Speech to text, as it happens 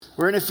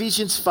We're in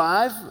Ephesians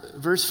 5,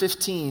 verse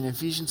 15.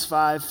 Ephesians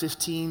 5,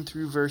 15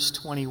 through verse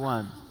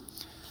 21.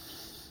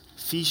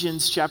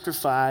 Ephesians chapter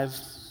 5,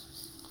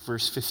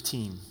 verse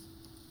 15.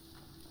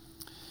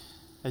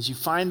 As you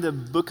find the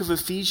book of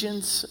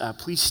Ephesians,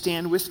 please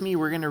stand with me.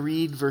 We're going to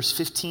read verse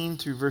 15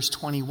 through verse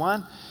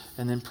 21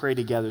 and then pray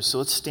together. So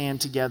let's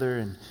stand together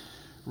and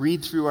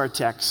read through our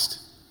text.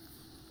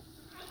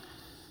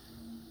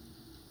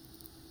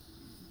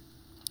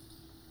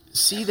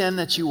 See then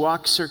that you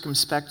walk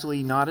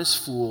circumspectly, not as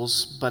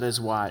fools, but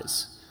as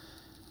wise,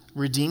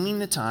 redeeming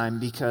the time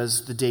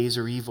because the days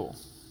are evil.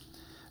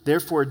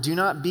 Therefore, do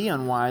not be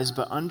unwise,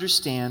 but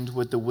understand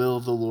what the will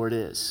of the Lord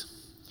is.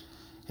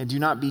 And do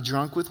not be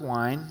drunk with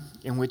wine,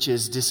 in which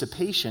is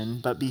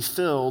dissipation, but be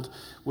filled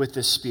with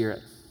the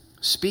Spirit,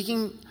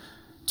 speaking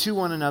to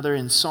one another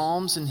in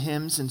psalms and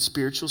hymns and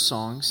spiritual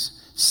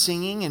songs,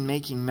 singing and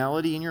making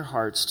melody in your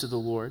hearts to the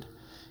Lord,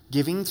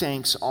 giving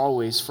thanks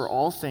always for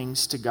all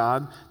things to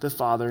God the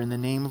Father in the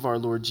name of our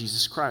Lord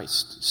Jesus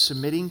Christ,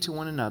 submitting to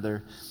one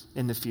another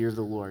in the fear of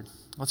the Lord.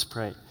 Let's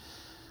pray.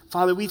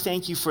 Father, we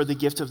thank you for the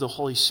gift of the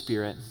Holy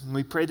Spirit. And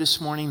we pray this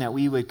morning that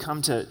we would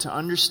come to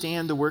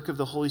understand the work of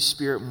the Holy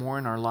Spirit more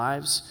in our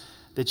lives,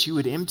 that you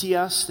would empty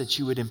us, that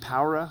you would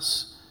empower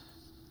us,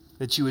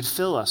 that you would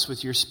fill us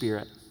with your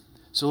Spirit.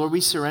 So Lord,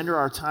 we surrender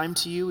our time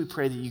to you. We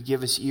pray that you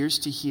give us ears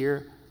to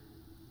hear,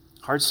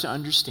 hearts to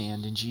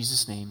understand. In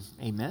Jesus' name,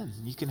 amen.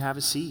 You can have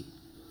a seat.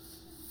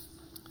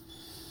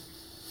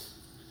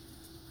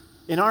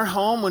 In our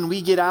home, when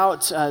we get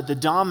out the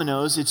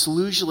dominoes, it's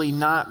usually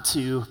not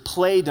to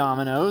play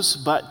dominoes,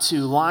 but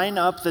to line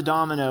up the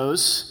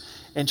dominoes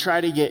and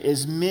try to get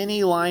as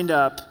many lined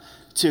up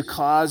to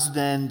cause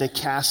then the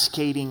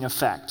cascading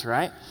effect,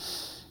 right?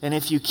 And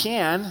if you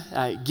can,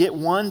 get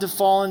one to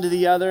fall into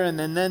the other and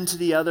then to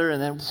the other,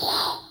 and then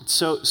it's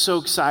so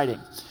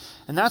exciting.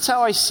 And that's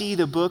how I see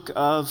the book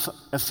of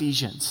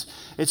Ephesians.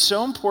 It's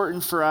so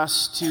important for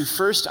us to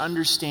first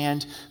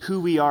understand who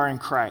we are in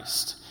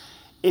Christ.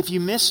 If you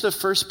missed the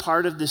first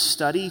part of this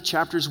study,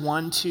 chapters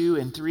 1, 2,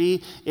 and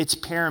 3, it's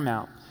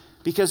paramount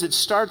because it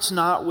starts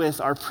not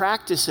with our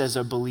practice as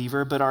a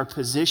believer, but our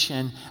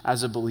position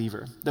as a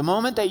believer. The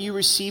moment that you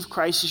receive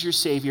Christ as your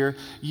Savior,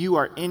 you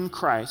are in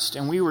Christ.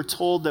 And we were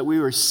told that we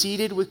were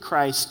seated with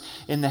Christ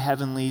in the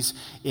heavenlies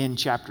in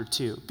chapter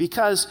 2.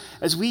 Because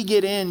as we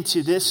get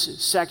into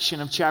this section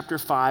of chapter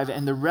 5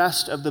 and the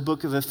rest of the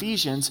book of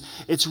Ephesians,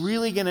 it's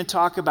really going to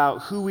talk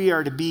about who we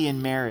are to be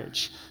in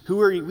marriage,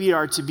 we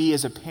are to be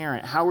as a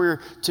parent, how we're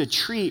to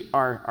treat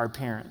our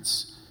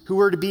parents, who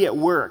we're to be at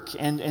work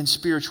and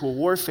spiritual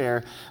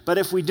warfare. But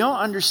if we don't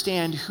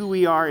understand who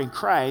we are in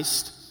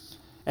Christ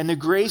and the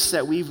grace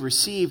that we've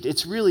received,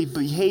 it's really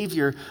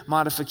behavior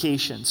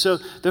modification. So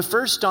the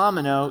first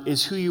domino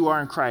is who you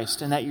are in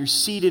Christ and that you're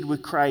seated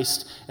with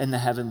Christ in the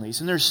heavenlies.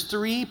 And there's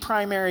three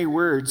primary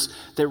words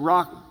that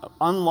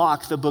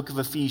unlock the book of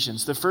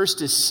Ephesians. The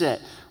first is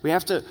sit. We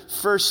have to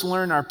first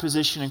learn our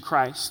position in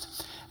Christ.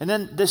 And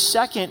then the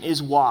second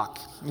is walk.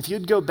 If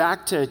you'd go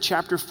back to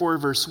chapter 4,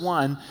 verse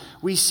 1,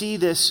 we see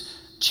this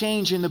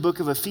change in the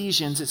book of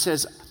Ephesians. It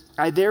says,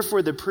 I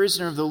therefore, the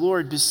prisoner of the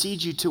Lord,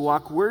 beseech you to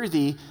walk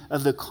worthy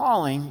of the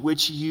calling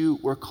which you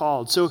were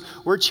called. So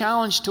we're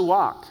challenged to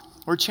walk.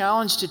 We're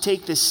challenged to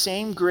take the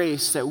same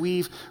grace that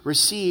we've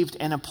received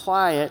and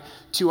apply it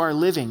to our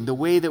living, the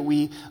way that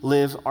we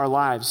live our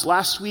lives.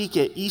 Last week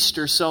at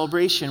Easter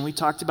celebration, we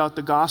talked about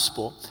the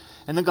gospel.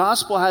 And the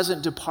gospel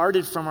hasn't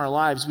departed from our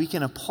lives. We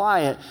can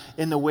apply it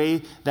in the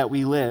way that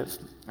we live.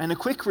 And a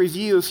quick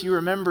review, if you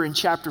remember in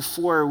chapter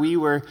 4, we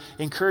were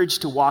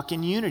encouraged to walk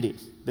in unity.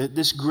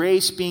 This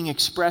grace being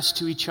expressed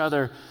to each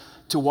other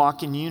to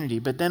walk in unity,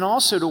 but then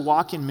also to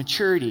walk in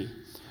maturity.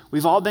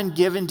 We've all been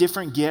given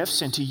different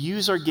gifts and to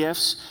use our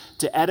gifts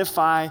to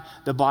edify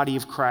the body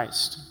of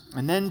Christ.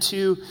 And then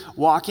to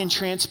walk in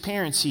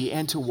transparency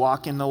and to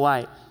walk in the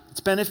light. It's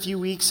been a few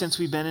weeks since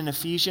we've been in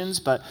Ephesians,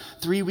 but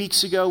 3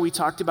 weeks ago we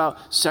talked about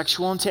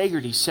sexual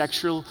integrity,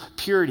 sexual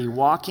purity,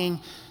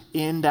 walking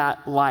in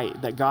that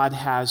light that God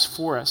has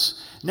for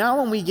us. Now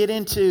when we get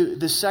into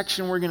the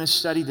section we're going to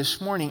study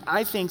this morning,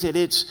 I think that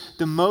it's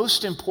the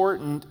most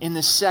important in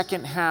the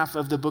second half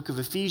of the book of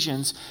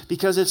Ephesians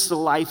because it's the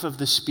life of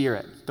the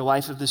Spirit, the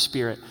life of the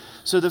Spirit.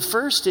 So the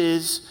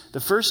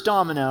first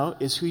domino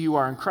is who you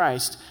are in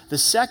Christ. The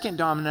second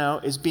domino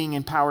is being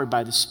empowered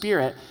by the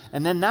Spirit.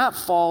 And then that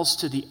falls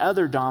to the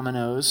other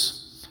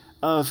dominoes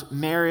of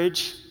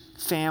marriage,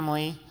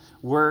 family,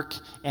 work,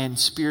 and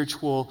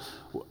spiritual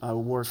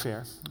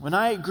warfare. When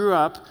I grew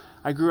up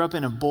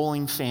in a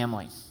bowling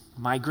family.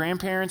 My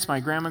grandparents, my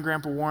grandma and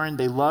Grandpa Warren,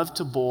 they loved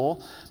to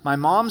bowl. My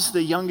mom's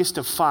the youngest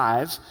of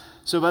 5.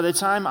 So by the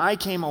time I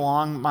came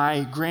along,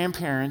 my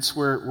grandparents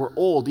were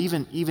old,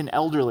 even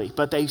elderly,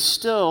 but they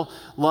still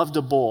loved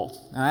to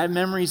bowl. And I have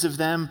memories of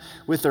them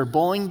with their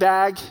bowling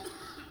bag,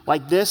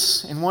 like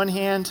this in one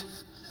hand,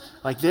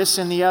 like this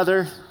in the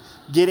other,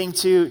 getting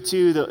to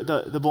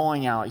the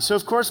bowling alley. So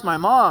of course my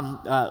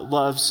mom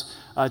loves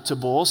to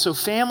bowl. So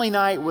family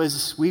night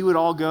we would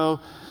all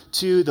go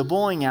to the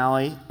bowling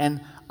alley,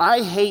 and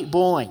I hate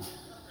bowling.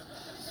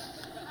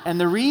 And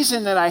the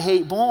reason that I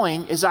hate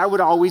bowling is I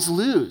would always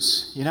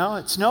lose. You know,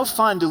 it's no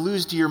fun to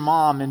lose to your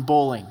mom in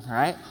bowling,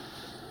 right?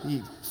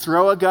 You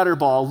throw a gutter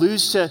ball,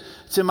 lose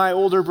to my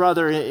older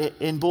brother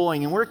in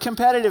bowling. And we're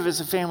competitive as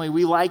a family.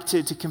 We like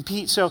to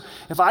compete. So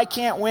if I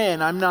can't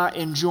win, I'm not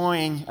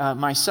enjoying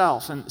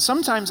myself. And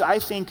sometimes I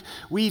think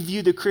we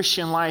view the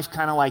Christian life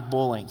kind of like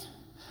bowling.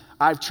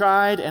 I've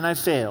tried and I've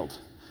failed.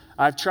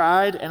 I've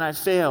tried and I've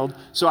failed,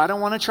 so I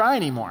don't want to try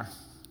anymore.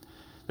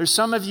 There's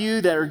some of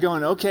you that are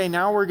going, okay,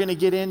 now we're going to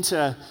get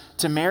into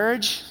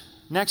marriage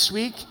next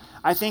week.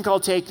 I think I'll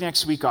take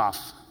next week off.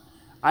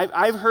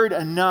 I've heard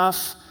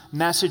enough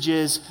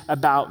messages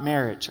about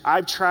marriage.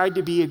 I've tried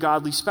to be a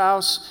godly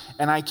spouse,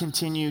 and I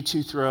continue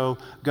to throw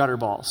gutter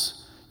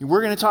balls.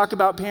 We're going to talk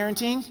about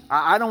parenting.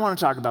 I don't want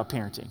to talk about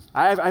parenting.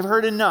 I've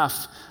heard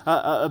enough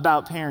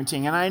about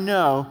parenting, and I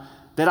know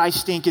that I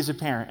stink as a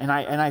parent, and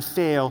I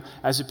fail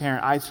as a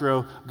parent. I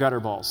throw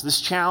gutter balls.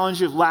 This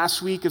challenge of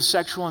last week of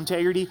sexual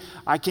integrity,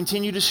 I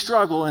continue to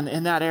struggle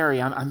in that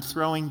area. I'm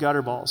throwing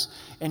gutter balls.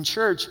 In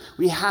church,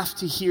 we have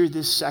to hear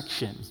this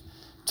section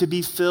to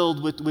be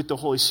filled with the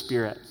Holy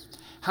Spirit.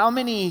 How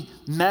many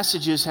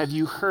messages have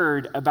you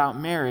heard about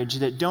marriage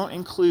that don't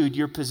include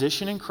your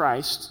position in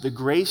Christ, the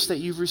grace that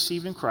you've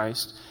received in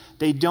Christ?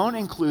 They don't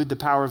include the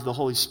power of the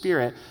Holy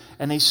Spirit,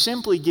 and they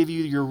simply give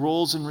you your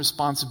roles and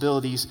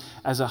responsibilities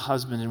as a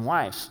husband and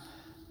wife.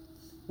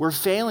 We're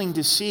failing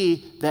to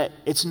see that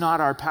it's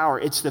not our power,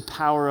 it's the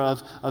power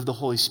of the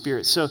Holy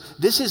Spirit. So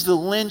this is the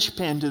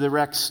linchpin to the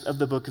rest of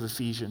the book of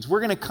Ephesians.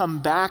 We're going to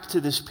come back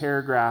to this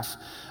paragraph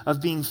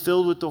of being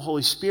filled with the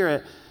Holy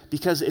Spirit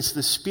because it's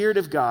the Spirit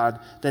of God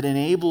that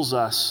enables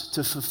us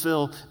to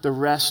fulfill the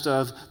rest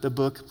of the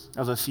book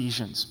of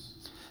Ephesians.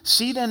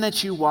 See then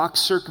that you walk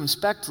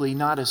circumspectly,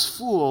 not as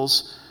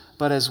fools,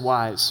 but as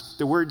wise.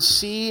 The word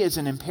see is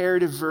an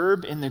imperative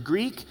verb in the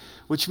Greek,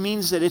 which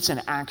means that it's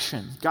an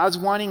action. God's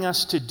wanting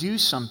us to do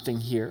something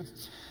here.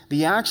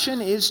 The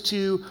action is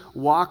to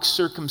walk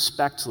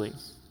circumspectly.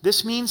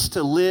 This means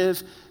to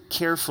live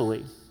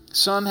carefully.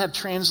 Some have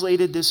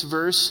translated this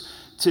verse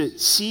to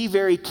see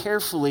very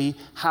carefully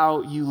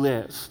how you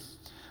live.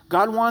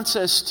 God wants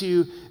us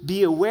to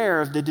be aware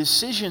of the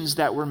decisions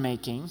that we're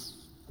making,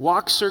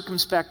 walk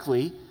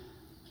circumspectly,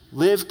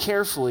 live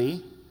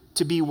carefully,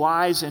 to be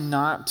wise and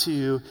not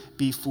to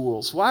be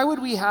fools. Why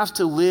would we have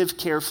to live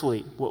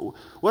carefully?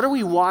 What are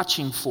we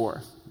watching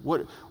for?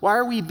 Why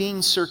are we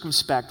being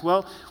circumspect?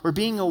 Well, we're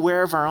being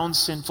aware of our own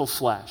sinful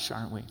flesh,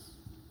 aren't we?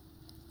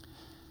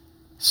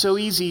 So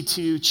easy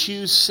to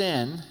choose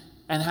sin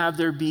and have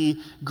there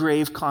be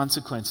grave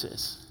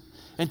consequences.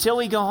 Until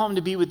we go home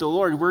to be with the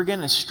Lord, we're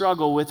going to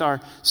struggle with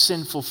our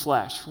sinful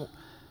flesh.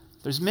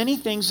 There's many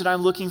things that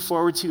I'm looking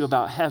forward to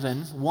about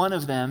heaven. One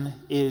of them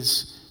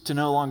is to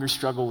no longer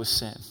struggle with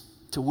sin,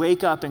 to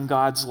wake up in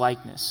God's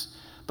likeness.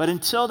 But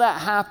until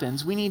that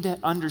happens, we need to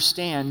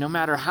understand no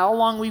matter how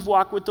long we've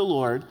walked with the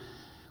Lord,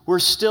 we're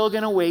still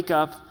going to wake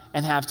up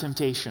and have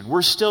temptation.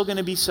 We're still going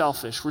to be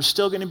selfish. We're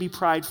still going to be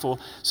prideful.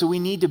 So we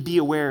need to be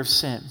aware of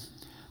sin.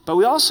 But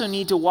we also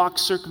need to walk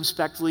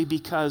circumspectly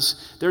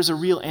because there's a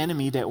real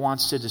enemy that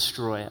wants to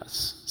destroy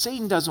us.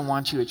 Satan doesn't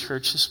want you at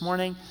church this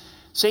morning.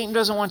 Satan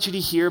doesn't want you to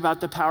hear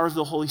about the power of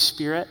the Holy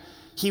Spirit.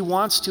 He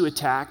wants to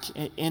attack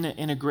in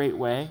a great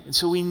way. And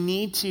so we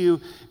need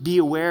to be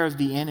aware of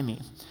the enemy.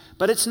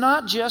 But it's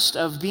not just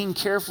of being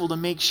careful to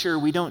make sure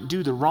we don't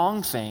do the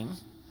wrong thing,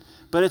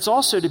 but it's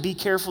also to be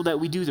careful that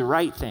we do the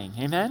right thing.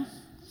 Amen?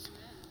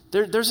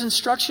 There's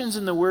instructions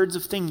in the words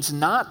of things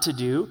not to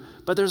do,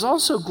 but there's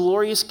also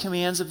glorious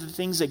commands of the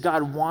things that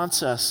God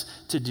wants us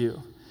to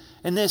do.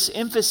 And this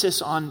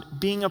emphasis on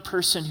being a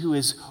person who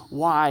is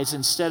wise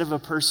instead of a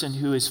person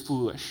who is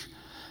foolish.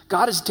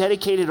 God has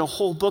dedicated a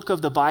whole book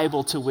of the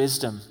Bible to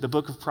wisdom, the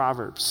book of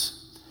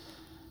Proverbs.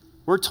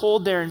 We're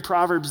told there in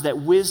Proverbs that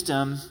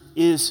wisdom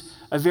is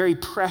a very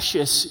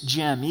precious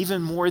gem,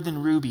 even more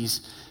than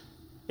rubies.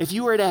 If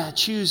you were to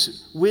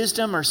choose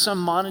wisdom or some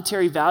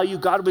monetary value,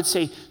 God would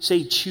say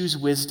choose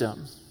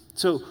wisdom.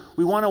 So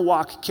we want to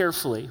walk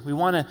carefully. We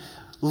want to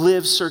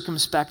live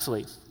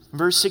circumspectly.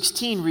 Verse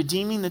 16,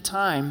 redeeming the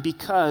time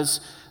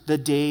because the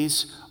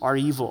days are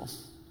evil.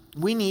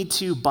 We need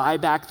to buy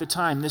back the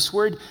time. This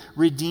word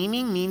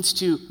redeeming means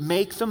to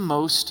make the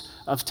most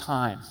of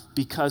time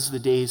because the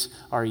days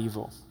are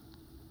evil.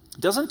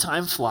 Doesn't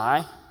time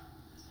fly?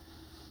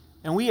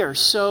 And we are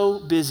so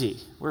busy.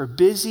 We're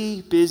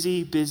busy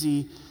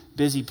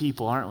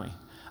people, aren't we?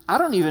 I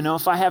don't even know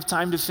if I have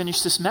time to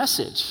finish this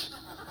message.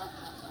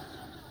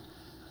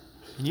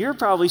 And you're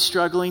probably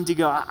struggling to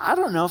go, I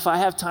don't know if I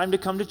have time to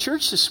come to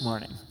church this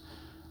morning.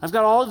 I've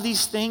got all of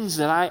these things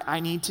that I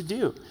need to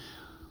do.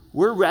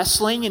 We're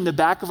wrestling in the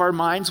back of our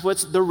minds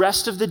what the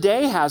rest of the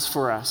day has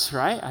for us,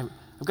 right? I've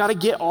got to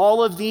get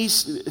all of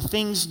these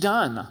things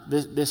done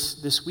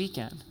this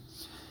weekend.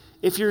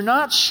 If you're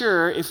not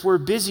sure if we're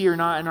busy or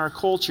not in our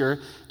culture,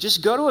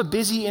 just go to a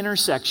busy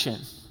intersection.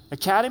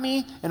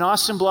 Academy and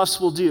Austin Bluffs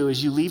will do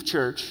as you leave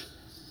church.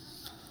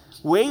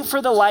 Wait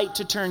for the light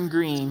to turn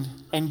green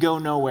and go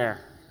nowhere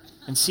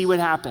and see what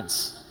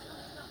happens.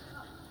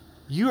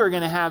 you are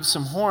going to have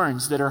some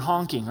horns that are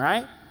honking,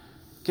 right?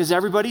 Because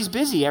everybody's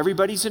busy.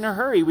 Everybody's in a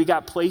hurry. We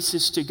got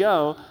places to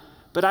go.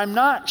 But I'm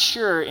not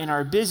sure in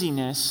our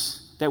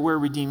busyness that we're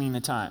redeeming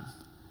the time.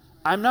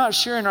 I'm not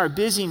sure in our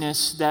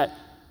busyness that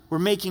we're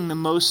making the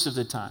most of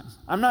the time.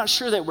 I'm not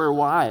sure that we're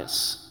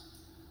wise.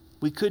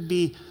 We could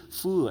be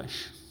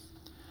foolish.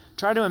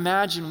 Try to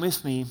imagine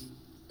with me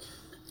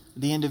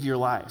the end of your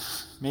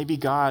life. Maybe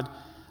God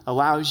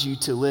allows you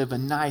to live a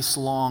nice,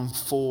 long,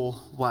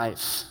 full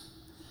life.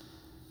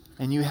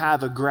 And you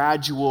have a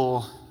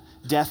gradual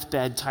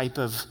deathbed type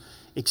of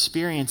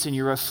experience, and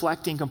you're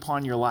reflecting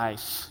upon your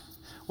life.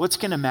 What's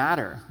going to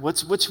matter?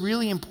 What's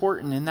really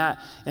important in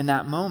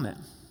that moment?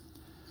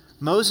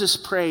 Moses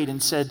prayed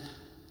and said,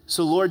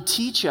 "So Lord,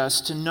 teach us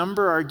to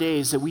number our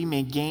days that we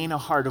may gain a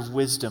heart of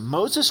wisdom."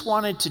 Moses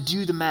wanted to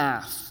do the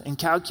math and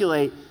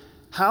calculate,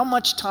 how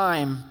much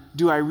time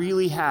do I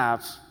really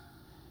have?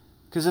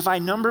 Because if I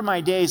number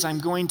my days, I'm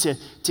going to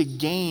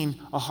gain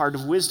a heart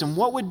of wisdom.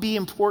 What would be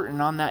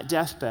important on that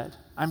deathbed?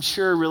 I'm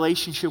sure a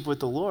relationship with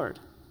the Lord.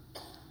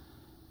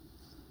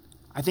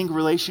 I think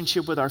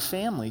relationship with our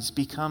families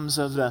becomes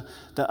of the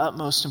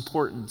utmost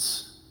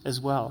importance as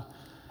well.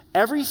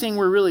 Everything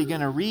we're really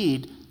going to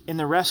read in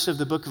the rest of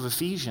the book of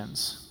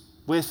Ephesians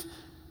with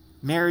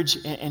marriage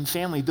and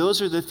family,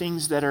 those are the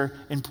things that are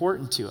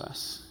important to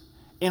us.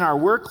 In our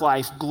work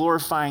life,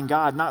 glorifying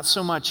God, not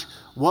so much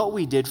what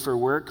we did for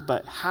work,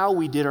 but how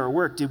we did our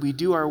work. Did we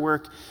do our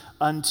work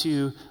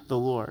unto the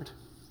Lord?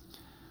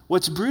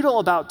 What's brutal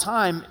about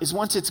time is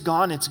once it's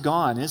gone,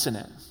 isn't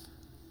it?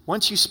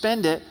 Once you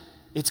spend it,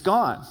 it's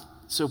gone.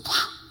 So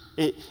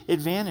it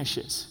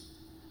vanishes.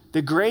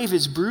 The grave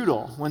is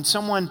brutal. When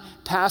someone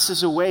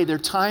passes away, their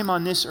time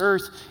on this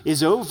earth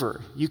is over.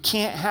 You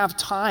can't have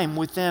time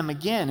with them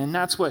again. And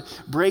that's what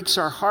breaks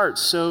our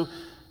hearts so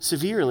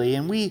severely.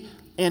 And we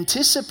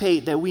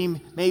anticipate that we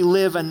may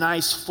live a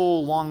nice,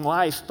 full, long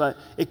life, but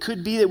it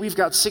could be that we've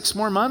got 6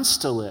 more months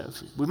to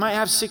live. We might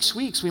have 6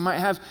 weeks. We might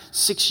have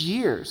 6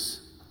 years.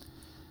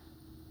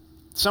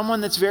 Someone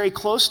that's very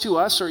close to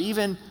us, or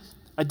even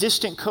a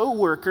distant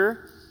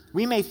coworker,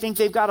 we may think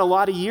they've got a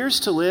lot of years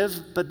to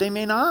live, but they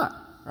may not,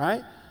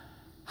 right?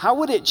 How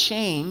would it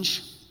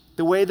change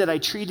the way that I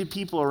treated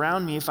people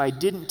around me if I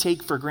didn't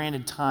take for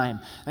granted time?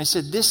 And I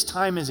said, this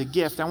time is a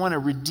gift. I want to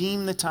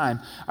redeem the time.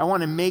 I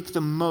want to make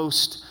the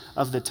most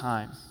of the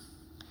time.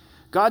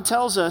 God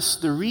tells us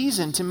the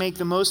reason to make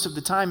the most of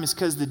the time is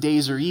because the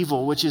days are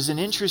evil, which is an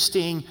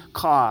interesting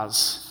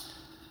cause.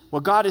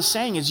 What God is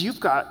saying is you've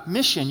got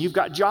mission, you've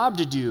got job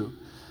to do.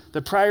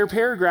 The prior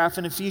paragraph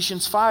in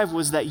Ephesians 5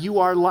 was that you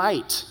are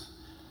light.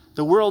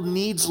 The world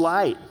needs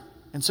light.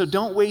 And so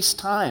don't waste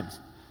time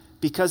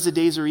because the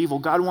days are evil.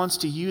 God wants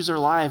to use our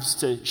lives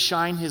to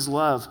shine his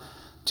love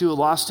to a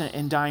lost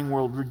and dying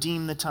world.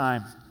 Redeem the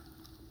time.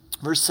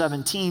 Verse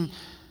 17,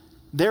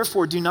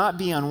 therefore do not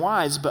be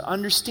unwise, but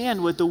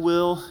understand what the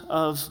will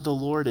of the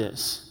Lord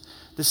is.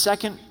 The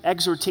second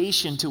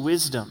exhortation to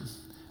wisdom.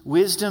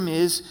 Wisdom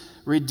is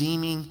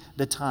redeeming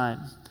the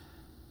time.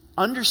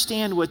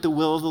 Understand what the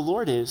will of the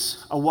Lord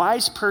is. A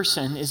wise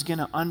person is going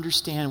to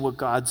understand what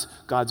God's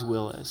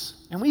will is.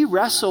 And we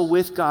wrestle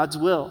with God's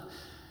will.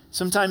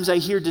 Sometimes I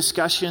hear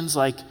discussions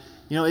like,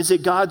 is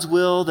it God's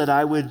will that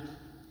I would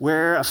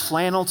wear a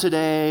flannel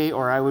today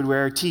or I would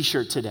wear a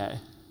t-shirt today?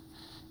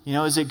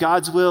 Is it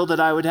God's will that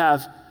I would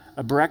have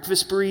a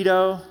breakfast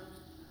burrito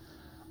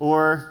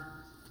or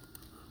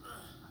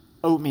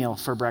oatmeal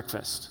for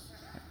breakfast?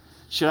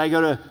 Should I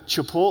go to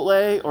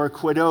Chipotle or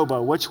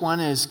Qdoba? Which one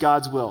is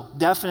God's will?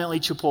 Definitely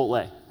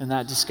Chipotle in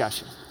that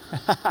discussion.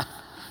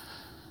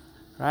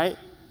 Right?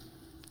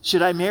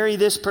 Should I marry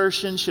this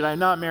person? Should I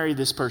not marry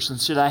this person?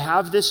 Should I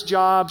have this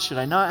job? Should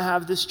I not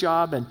have this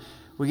job? And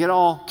we get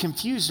all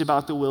confused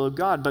about the will of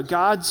God. But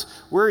God's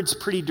word's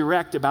pretty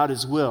direct about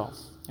his will.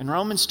 In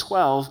Romans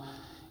 12,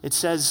 it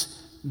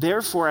says,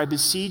 therefore I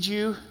beseech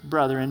you,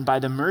 brethren, by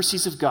the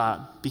mercies of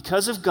God,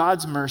 because of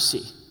God's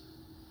mercy,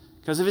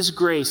 because of his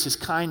grace, his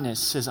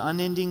kindness, his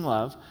unending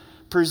love,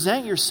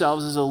 present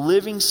yourselves as a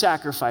living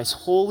sacrifice,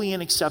 holy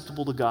and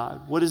acceptable to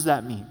God. What does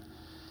that mean?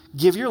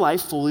 Give your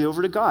life fully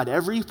over to God.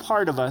 Every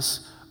part of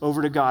us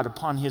over to God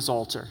upon his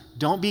altar.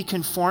 Don't be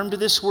conformed to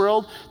this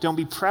world. Don't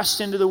be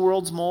pressed into the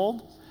world's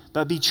mold,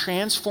 but be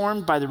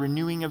transformed by the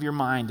renewing of your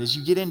mind. As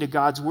you get into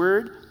God's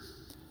word,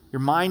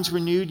 your mind's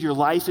renewed, your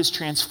life is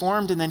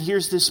transformed, and then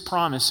here's this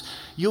promise.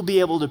 You'll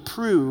be able to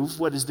prove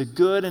what is the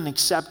good and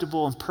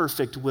acceptable and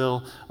perfect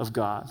will of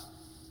God.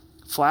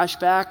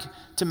 Flashback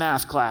to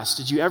math class.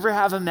 Did you ever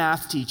have a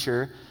math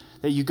teacher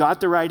that you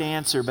got the right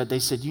answer, but they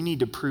said, you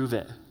need to prove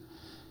it?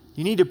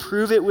 You need to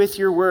prove it with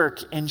your work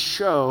and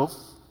show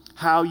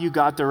how you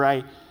got the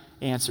right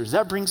answers.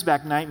 That brings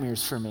back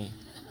nightmares for me.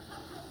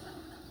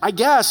 I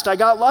guessed, I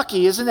got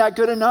lucky. Isn't that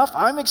good enough?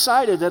 I'm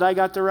excited that I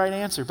got the right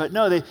answer. But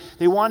no,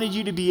 they wanted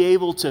you to be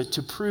able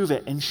to prove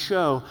it and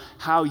show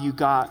how you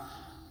got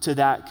to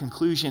that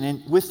conclusion.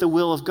 And with the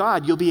will of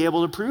God, you'll be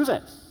able to prove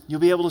it.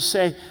 You'll be able to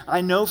say,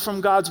 I know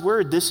from God's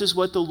word, this is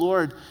what the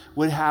Lord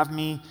would have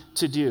me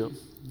to do.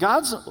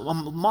 God's a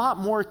lot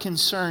more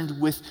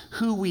concerned with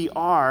who we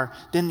are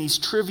than these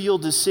trivial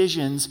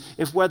decisions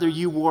if whether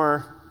you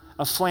wore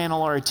a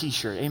flannel or a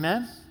t-shirt.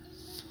 Amen?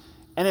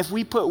 And if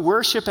we put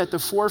worship at the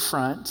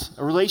forefront,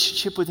 a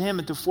relationship with him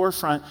at the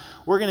forefront,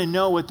 we're going to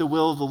know what the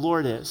will of the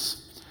Lord is.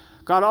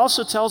 God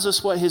also tells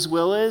us what his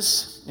will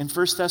is. In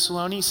 1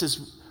 Thessalonians, he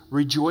says,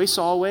 rejoice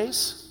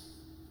always,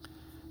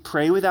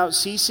 pray without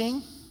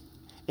ceasing,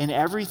 in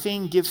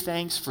everything give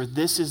thanks, for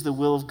this is the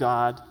will of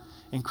God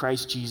in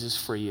Christ Jesus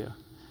for you.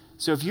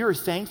 So if you're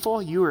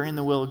thankful, you are in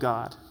the will of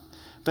God.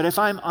 But if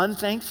I'm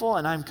unthankful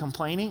and I'm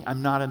complaining,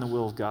 I'm not in the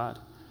will of God.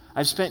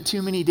 I've spent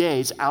too many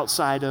days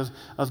outside of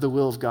the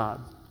will of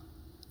God.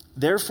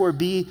 Therefore,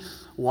 be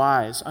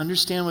wise.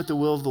 Understand what the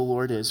will of the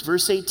Lord is.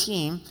 Verse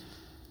 18,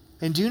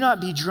 and do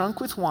not be drunk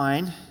with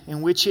wine,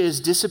 in which is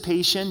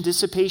dissipation.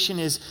 Dissipation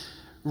is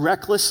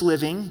reckless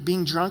living.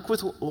 Being drunk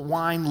with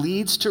wine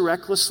leads to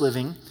reckless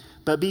living,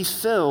 but be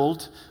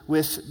filled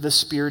with the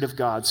Spirit of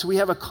God. So we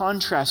have a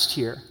contrast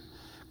here.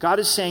 God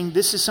is saying,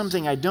 this is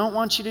something I don't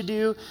want you to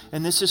do,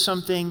 and this is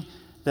something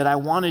that I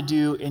want to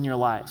do in your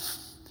life.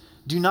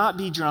 Do not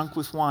be drunk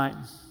with wine.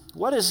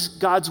 What does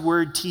God's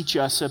word teach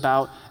us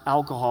about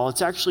alcohol?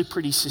 It's actually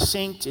pretty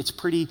succinct. It's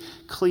pretty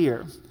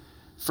clear.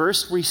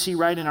 First, we see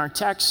right in our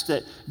text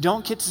that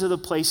don't get to the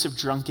place of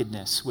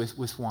drunkenness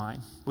with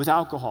wine, with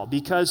alcohol,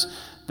 because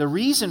the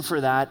reason for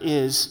that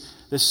is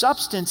the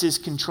substance is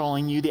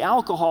controlling you, the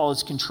alcohol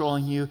is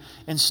controlling you,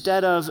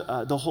 instead of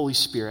the Holy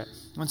Spirit.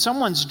 When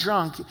someone's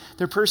drunk,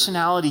 their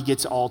personality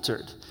gets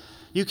altered.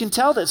 You can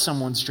tell that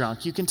someone's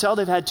drunk. You can tell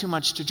they've had too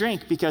much to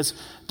drink because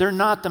they're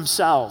not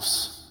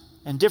themselves.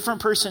 And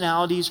different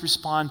personalities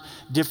respond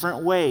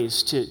different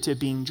ways to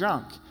being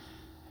drunk.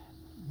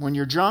 When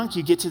you're drunk,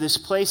 you get to this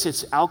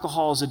place,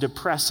 alcohol is a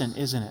depressant,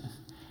 isn't it?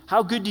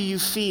 How good do you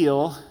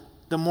feel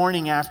the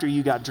morning after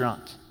you got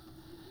drunk?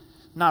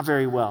 Not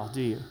very well,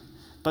 do you?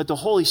 But the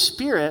Holy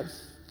Spirit,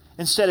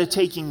 instead of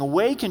taking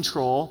away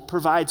control,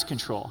 provides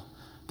control.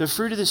 The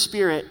fruit of the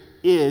Spirit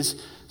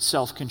is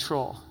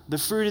self-control. The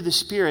fruit of the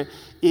Spirit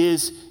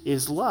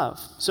is love.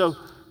 So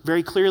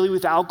very clearly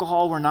with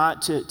alcohol, we're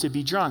not to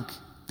be drunk.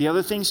 The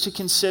other things to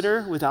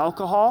consider with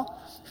alcohol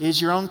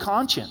is your own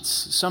conscience.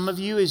 Some of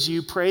you, as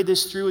you pray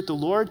this through with the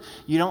Lord,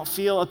 you don't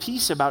feel a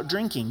peace about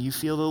drinking. You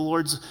feel the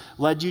Lord's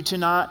led you to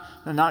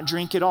not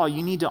drink at all.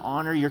 You need to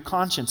honor your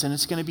conscience, and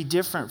it's going to be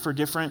different for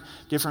different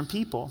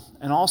people.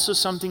 And also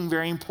something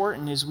very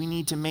important is we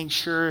need to make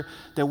sure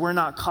that we're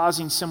not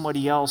causing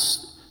somebody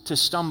else to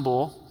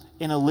stumble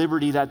in a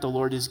liberty that the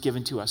Lord has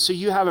given to us. So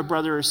you have a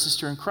brother or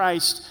sister in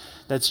Christ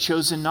that's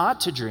chosen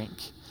not to drink.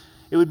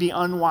 It would be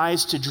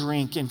unwise to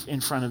drink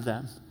in front of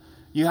them.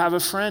 You have a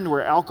friend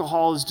where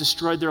alcohol has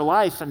destroyed their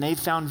life and they've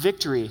found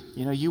victory.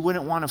 You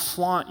wouldn't want to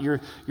flaunt your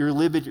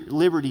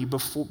liberty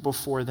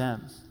before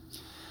them.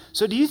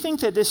 So do you think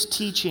that this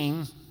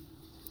teaching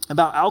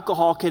about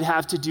alcohol could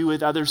have to do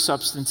with other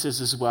substances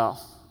as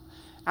well?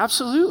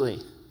 Absolutely.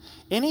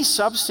 Any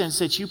substance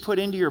that you put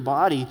into your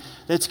body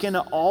that's going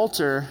to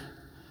alter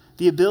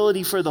the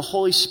ability for the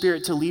Holy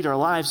Spirit to lead our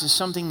lives is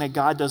something that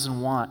God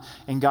doesn't want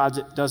and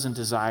God doesn't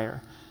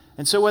desire.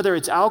 And so whether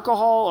it's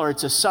alcohol or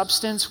it's a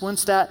substance,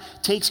 once that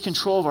takes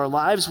control of our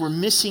lives, we're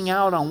missing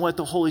out on what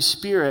the Holy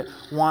Spirit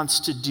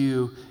wants to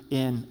do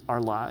in our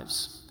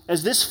lives.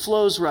 As this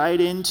flows right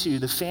into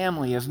the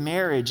family of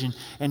marriage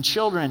and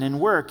children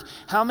and work,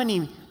 how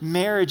many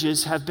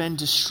marriages have been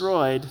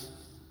destroyed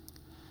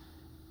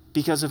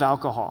because of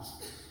alcohol,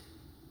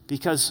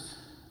 because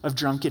of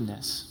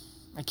drunkenness?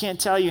 I can't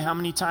tell you how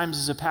many times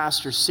as a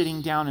pastor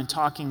sitting down and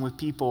talking with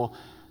people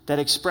that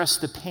express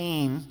the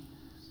pain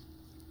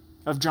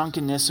of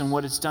drunkenness and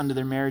what it's done to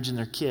their marriage and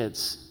their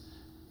kids.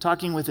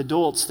 Talking with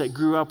adults that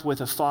grew up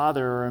with a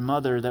father or a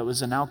mother that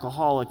was an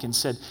alcoholic and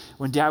said,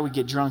 when dad would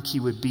get drunk, he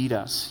would beat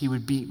us. He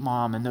would beat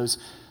mom. And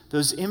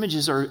those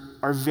images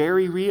are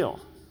very real.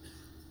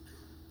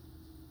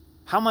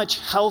 How much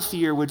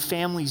healthier would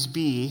families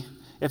be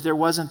if there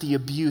wasn't the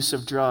abuse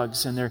of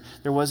drugs and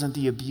there wasn't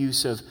the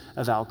abuse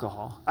of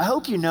alcohol? I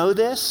hope you know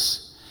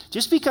this.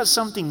 Just because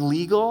something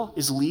legal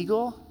is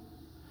legal,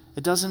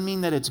 it doesn't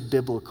mean that it's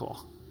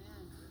biblical.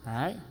 All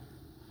right?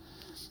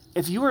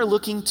 If you are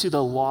looking to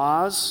the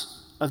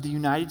laws of the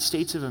United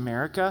States of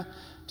America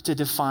to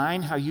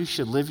define how you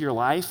should live your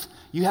life,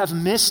 you have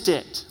missed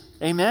it.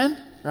 Amen?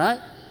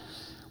 Right?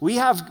 We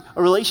have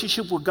a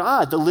relationship with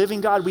God, the living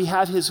God. We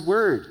have his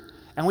word.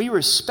 And we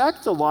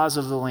respect the laws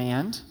of the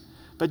land.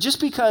 But just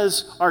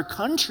because our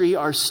country,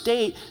 our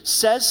state,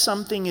 says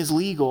something is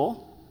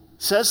legal,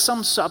 says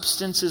some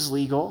substance is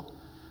legal,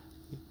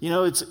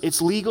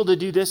 it's legal to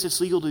do this, it's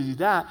legal to do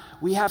that,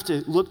 we have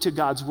to look to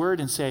God's word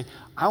and say,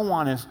 I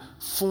want to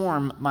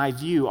form my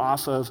view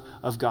off of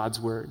God's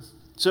word.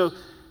 So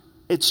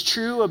it's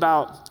true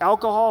about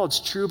alcohol, it's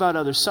true about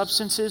other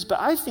substances, but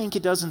I think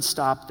it doesn't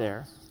stop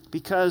there.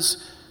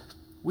 Because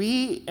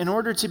we, in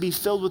order to be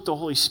filled with the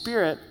Holy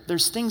Spirit,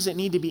 there's things that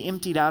need to be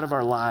emptied out of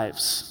our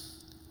lives,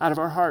 out of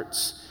our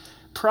hearts.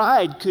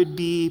 Pride could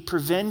be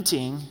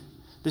preventing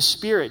the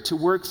Spirit to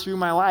work through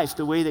my life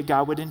the way that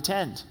God would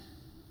intend.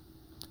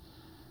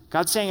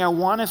 God's saying, I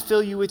want to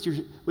fill you with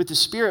the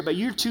Spirit, but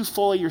you're too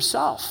full of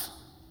yourself.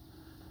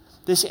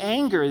 This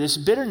anger, this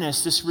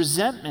bitterness, this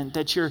resentment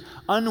that you're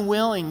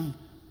unwilling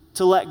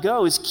to let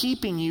go is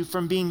keeping you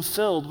from being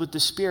filled with the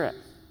Spirit.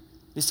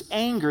 This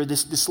anger,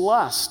 this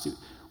lust,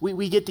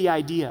 we get the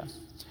idea.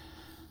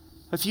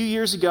 A few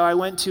years ago, I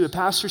went to a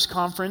pastor's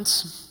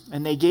conference,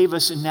 and they gave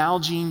us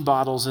Nalgene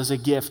bottles as a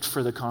gift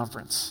for the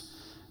conference.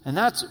 And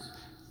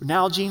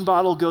Nalgene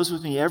bottle goes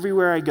with me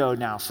everywhere I go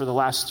now for the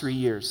last 3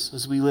 years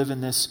as we live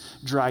in this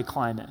dry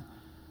climate.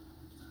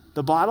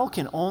 The bottle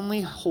can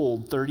only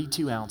hold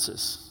 32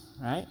 ounces,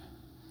 right?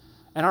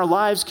 And our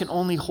lives can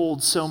only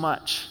hold so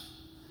much.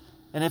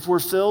 And if we're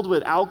filled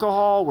with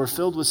alcohol, we're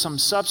filled with some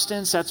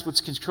substance, that's what's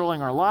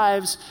controlling our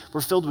lives.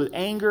 We're filled with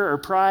anger or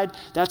pride,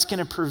 that's going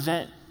to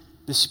prevent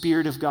the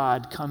Spirit of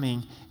God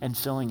coming and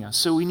filling us.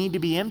 So we need to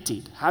be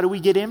emptied. How do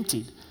we get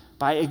emptied?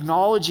 By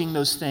acknowledging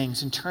those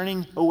things and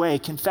turning away,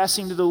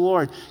 confessing to the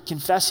Lord,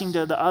 confessing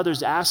to the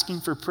others,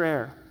 asking for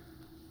prayer,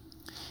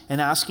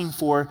 and asking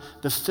for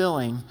the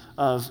filling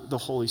of the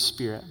Holy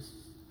Spirit.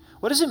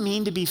 What does it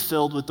mean to be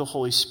filled with the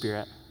Holy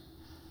Spirit?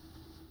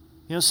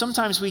 You know,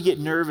 sometimes we get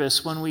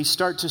nervous when we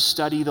start to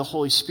study the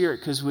Holy Spirit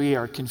because we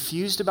are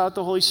confused about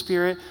the Holy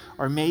Spirit,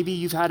 or maybe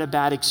you've had a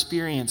bad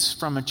experience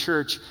from a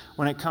church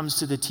when it comes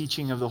to the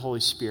teaching of the Holy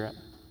Spirit.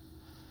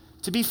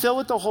 To be filled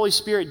with the Holy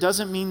Spirit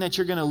doesn't mean that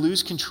you're going to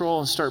lose control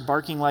and start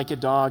barking like a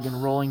dog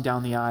and rolling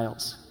down the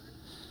aisles.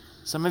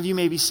 Some of you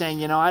may be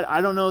saying,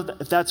 I don't know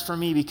if that's for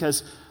me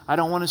because I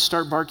don't want to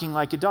start barking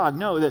like a dog.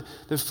 No,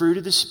 the fruit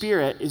of the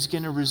Spirit is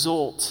going to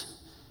result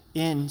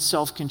in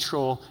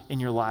self-control in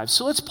your lives.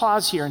 So let's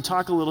pause here and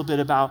talk a little bit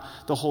about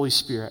the Holy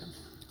Spirit.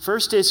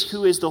 First is,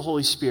 who is the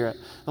Holy Spirit?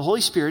 The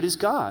Holy Spirit is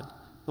God.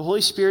 The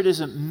Holy Spirit is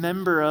a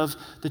member of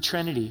the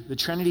Trinity. The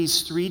Trinity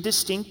is 3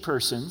 distinct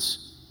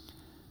persons,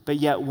 but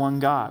yet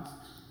one God.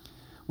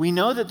 We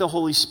know that the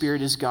Holy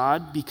Spirit is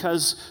God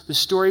because the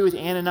story with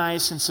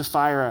Ananias and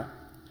Sapphira,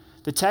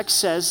 the text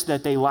says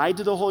that they lied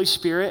to the Holy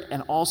Spirit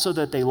and also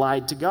that they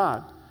lied to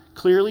God,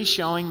 clearly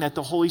showing that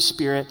the Holy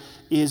Spirit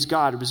is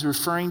God. It was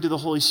referring to the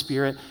Holy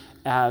Spirit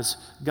as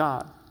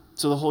God.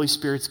 So the Holy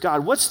Spirit's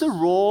God. What's the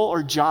role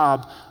or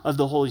job of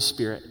the Holy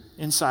Spirit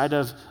inside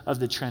of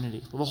the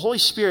Trinity? Well, the Holy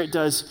Spirit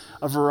does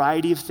a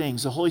variety of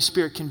things. The Holy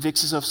Spirit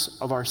convicts us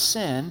of our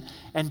sin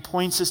and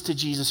points us to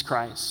Jesus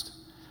Christ.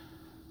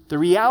 The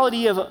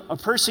reality of a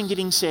person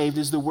getting saved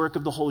is the work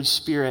of the Holy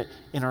Spirit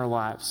in our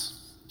lives.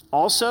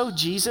 Also,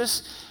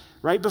 Jesus,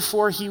 right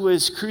before he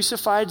was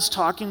crucified, is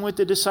talking with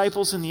the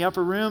disciples in the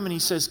upper room, and he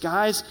says,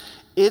 guys,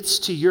 it's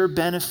to your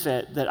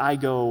benefit that I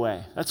go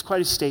away. That's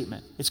quite a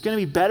statement. It's going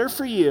to be better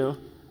for you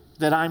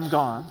that I'm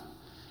gone.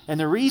 And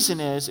the reason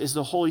is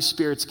the Holy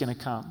Spirit's going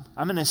to come.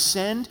 I'm going to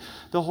send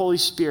the Holy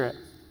Spirit.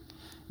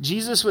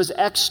 Jesus was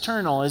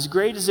external. As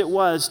great as it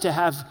was to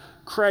have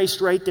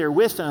Christ right there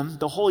with them,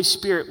 the Holy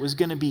Spirit was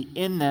going to be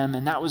in them,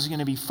 and that was going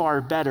to be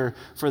far better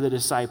for the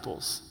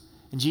disciples.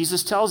 And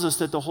Jesus tells us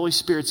that the Holy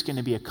Spirit's going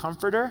to be a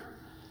comforter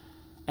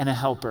and a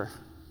helper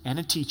and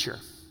a teacher.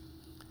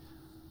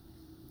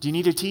 Do you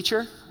need a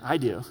teacher? I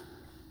do.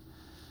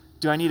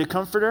 Do I need a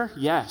comforter?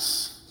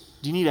 Yes.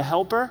 Do you need a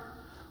helper?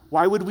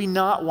 Why would we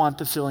not want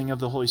the filling of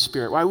the Holy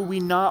Spirit? Why would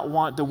we not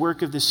want the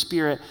work of the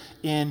Spirit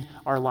in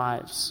our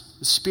lives?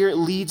 The Spirit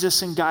leads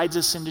us and guides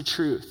us into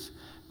truth,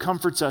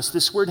 comforts us.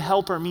 This word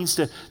helper means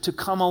to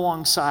come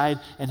alongside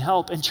and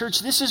help. And church,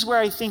 this is where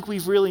I think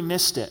we've really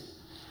missed it.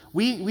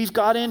 We've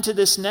got into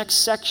this next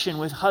section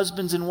with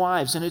husbands and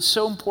wives, and it's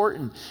so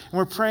important. And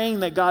we're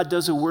praying that God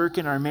does a work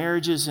in our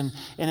marriages and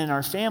in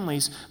our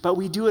families, but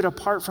we do it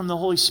apart from the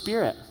Holy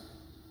Spirit.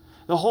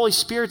 The Holy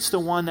Spirit's the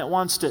one that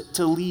wants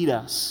to lead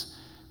us.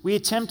 We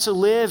attempt to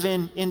live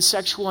in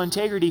sexual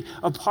integrity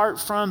apart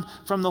from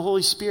the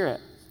Holy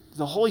Spirit.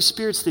 The Holy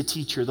Spirit's the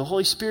teacher. The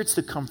Holy Spirit's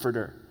the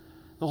comforter.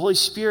 The Holy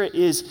Spirit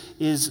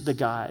is the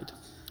guide.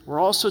 We're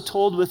also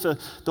told with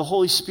the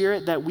Holy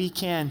Spirit that we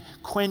can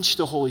quench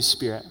the Holy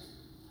Spirit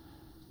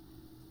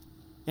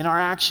in our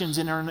actions,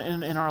 in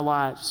our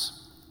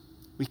lives.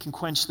 We can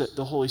quench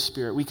the Holy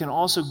Spirit. We can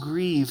also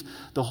grieve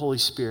the Holy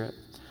Spirit.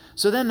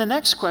 So then the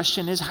next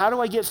question is, how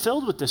do I get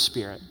filled with the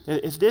Spirit?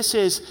 If this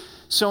is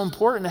so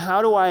important,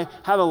 how do I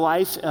have a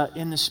life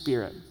in the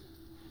Spirit?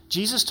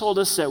 Jesus told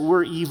us that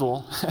we're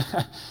evil.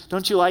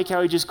 Don't you like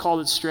how he just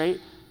called it straight?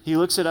 He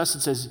looks at us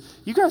and says,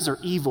 you guys are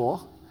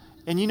evil.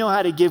 And you know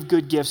how to give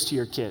good gifts to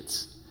your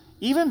kids.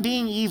 Even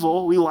being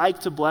evil, we like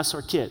to bless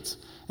our kids.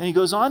 And he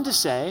goes on to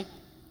say,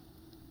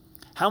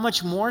 how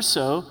much more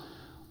so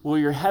will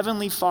your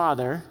heavenly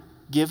Father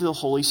give the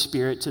Holy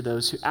Spirit to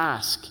those who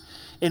ask?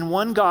 In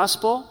one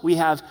gospel, we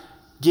have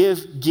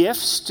give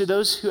gifts to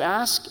those who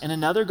ask. In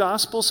another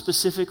gospel,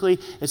 specifically,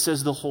 it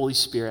says the Holy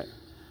Spirit.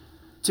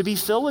 To be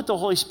filled with the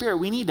Holy Spirit,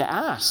 we need to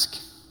ask.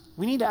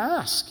 We need to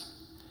ask.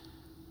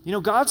 You know,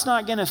 God's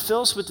not going to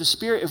fill us with the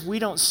Spirit if we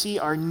don't see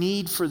our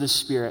need for the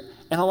Spirit.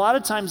 And a lot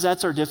of times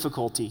that's our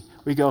difficulty.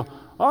 We go,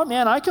 oh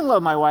man, I can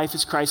love my wife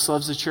as Christ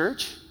loves the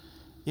church.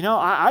 You know,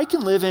 I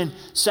can live in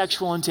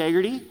sexual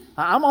integrity.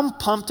 I'm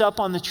pumped up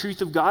on the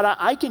truth of God.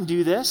 I can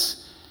do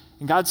this.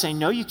 And God's saying,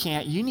 no, you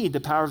can't. You need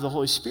the power of the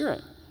Holy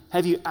Spirit.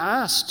 Have you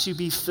asked to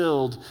be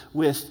filled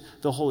with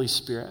the Holy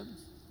Spirit?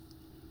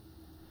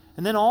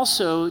 And then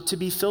also, to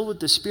be filled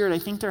with the Spirit, I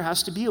think there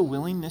has to be a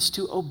willingness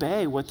to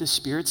obey what the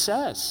Spirit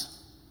says.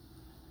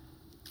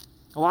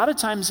 A lot of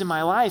times in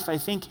my life, I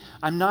think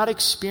I'm not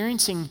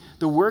experiencing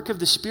the work of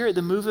the Spirit,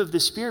 the move of the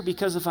Spirit,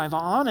 because if I'm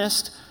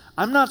honest,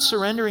 I'm not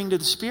surrendering to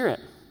the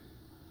Spirit.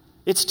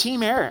 It's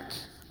Team Eric.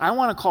 I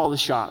want to call the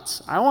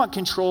shots. I want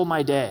control of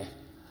my day.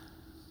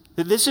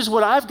 This is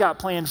what I've got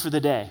planned for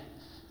the day.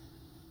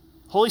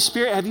 Holy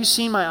Spirit, have you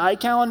seen my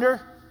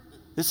iCalendar?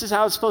 This is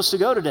how it's supposed to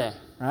go today,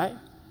 right?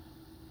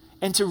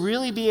 And to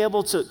really be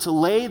able to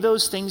lay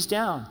those things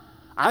down.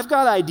 I've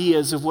got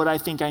ideas of what I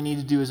think I need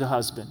to do as a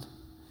husband,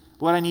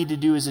 what I need to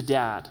do as a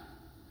dad.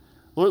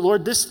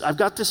 Lord, I've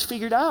got this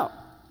figured out.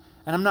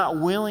 And I'm not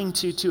willing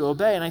to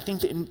obey. And I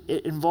think that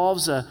it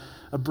involves a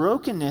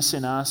brokenness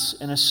in us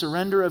and a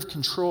surrender of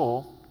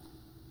control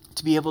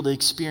to be able to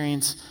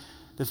experience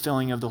the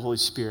filling of the Holy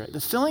Spirit. The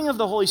filling of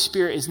the Holy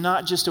Spirit is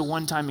not just a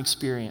one-time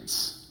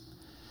experience.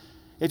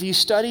 If you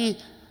study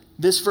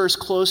this verse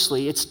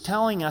closely, it's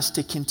telling us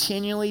to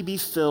continually be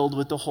filled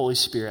with the Holy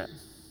Spirit.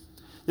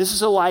 This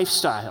is a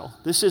lifestyle.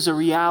 This is a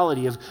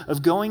reality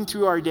of going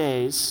through our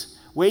days,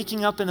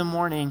 waking up in the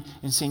morning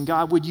and saying,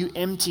 God, would you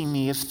empty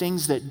me of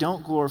things that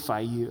don't glorify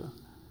you?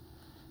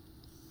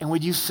 And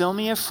would you fill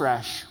me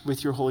afresh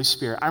with your Holy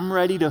Spirit? I'm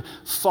ready to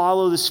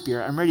follow the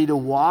Spirit. I'm ready to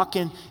walk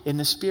in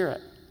the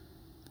Spirit.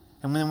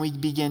 And then we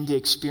begin to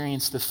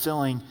experience the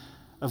filling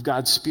of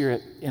God's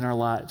Spirit in our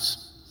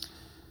lives.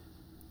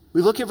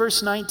 We look at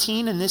verse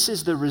 19, and this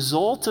is the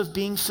result of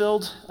being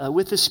filled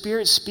with the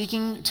Spirit,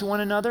 speaking to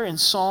one another in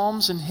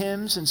psalms and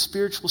hymns and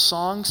spiritual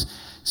songs,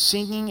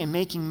 singing and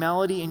making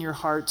melody in your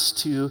hearts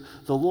to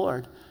the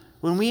Lord.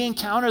 When we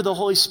encounter the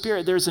Holy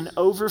Spirit, there's an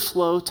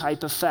overflow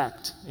type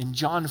effect. In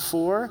John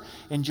 4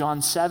 and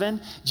John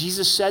 7,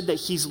 Jesus said that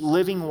he's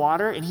living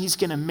water, and he's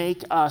going to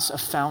make us a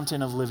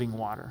fountain of living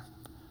water.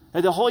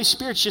 The Holy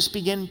Spirit's just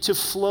begin to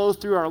flow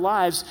through our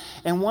lives,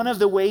 and one of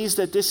the ways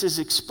that this is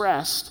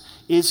expressed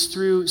is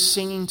through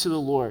singing to the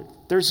Lord.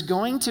 There's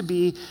going to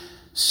be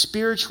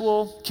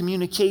spiritual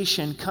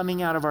communication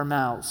coming out of our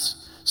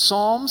mouths.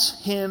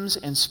 Psalms, hymns,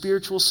 and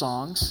spiritual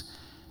songs,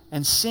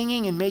 and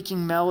singing and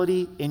making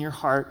melody in your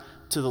heart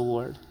to the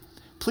Lord.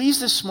 Please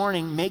this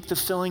morning make the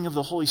filling of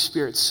the Holy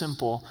Spirit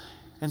simple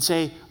and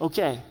say,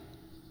 okay,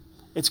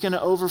 it's going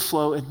to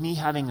overflow in me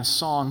having a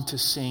song to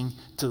sing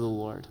to the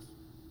Lord.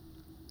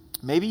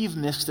 Maybe you've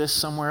missed this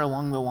somewhere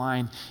along the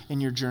line in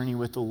your journey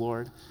with the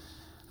Lord.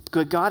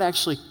 But God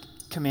actually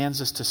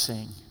commands us to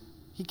sing.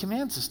 He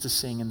commands us to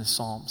sing in the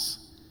Psalms.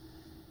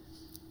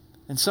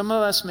 And some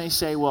of us may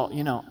say, well,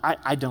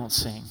 I don't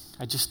sing.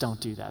 I just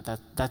don't do that.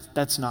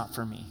 That's not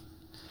for me.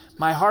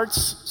 My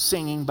heart's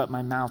singing, but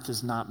my mouth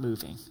is not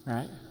moving,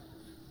 right?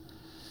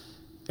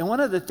 And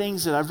one of the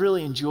things that I've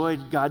really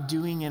enjoyed God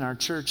doing in our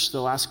church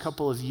the last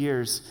couple of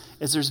years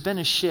is there's been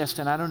a shift,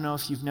 and I don't know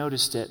if you've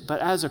noticed it,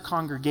 but as a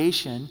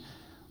congregation,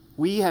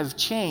 we have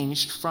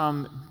changed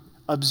from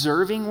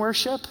observing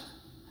worship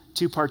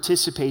to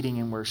participating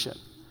in worship.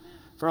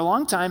 For a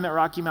long time at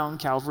Rocky Mountain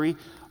Calvary,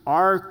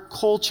 our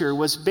culture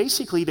was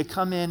basically to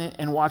come in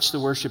and watch the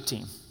worship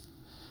team.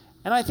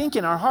 And I think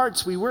in our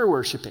hearts we were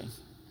worshiping.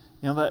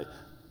 But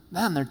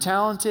man, they're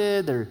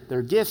talented,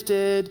 they're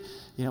gifted.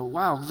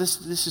 Wow,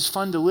 this is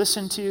fun to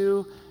listen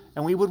to,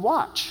 and we would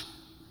watch.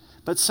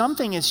 But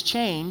something has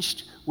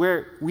changed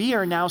where we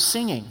are now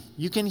singing.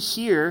 You can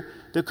hear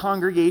the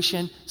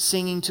congregation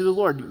singing to the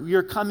Lord.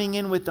 You're coming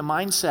in with the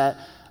mindset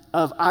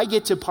of, I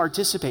get to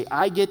participate.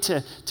 I get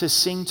to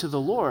sing to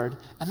the Lord.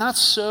 And that's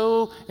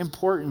so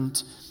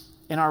important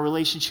in our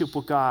relationship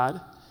with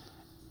God.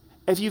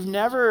 If you've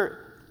never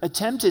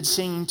attempted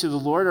singing to the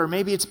Lord, or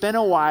maybe it's been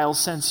a while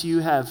since you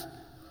have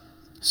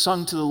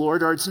sung to the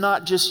Lord, or it's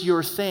not just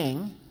your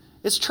thing,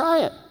 try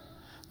it.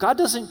 God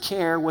doesn't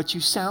care what you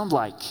sound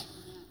like.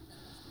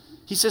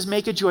 He says,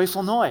 make a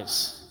joyful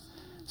noise.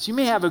 So you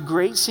may have a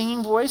great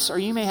singing voice, or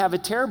you may have a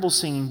terrible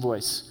singing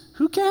voice.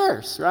 Who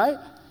cares, right?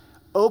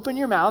 Open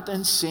your mouth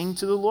and sing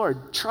to the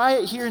Lord. Try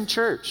it here in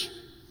church.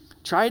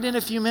 Try it in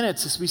a few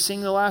minutes as we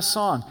sing the last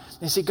song.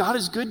 And say, God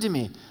is good to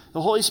me.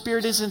 The Holy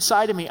Spirit is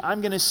inside of me.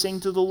 I'm going to sing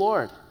to the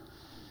Lord.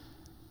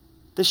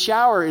 The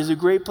shower is a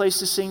great place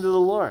to sing to the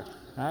Lord,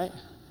 right?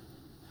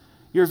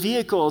 Your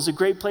vehicle is a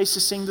great place to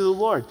sing to the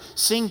Lord.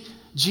 Sing,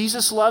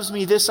 Jesus loves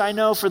me, this I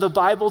know, for the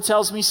Bible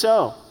tells me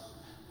so.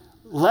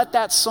 Let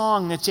that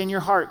song that's in your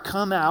heart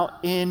come out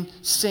in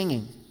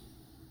singing.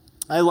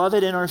 I love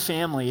it in our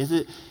family.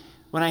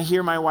 When I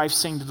hear my wife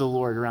sing to the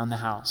Lord around the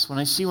house, when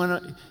I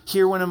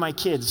hear one of my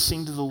kids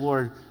sing to the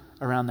Lord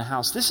around the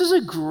house. This is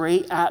a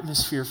great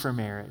atmosphere for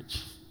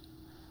marriage.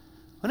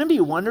 Wouldn't it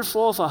be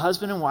wonderful if a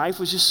husband and wife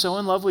was just so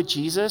in love with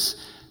Jesus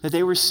that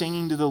they were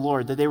singing to the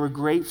Lord, that they were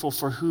grateful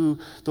for who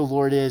the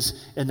Lord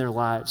is in their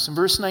lives? In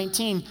verse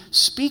 19,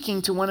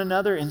 speaking to one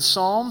another in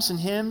psalms and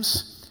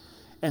hymns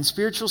And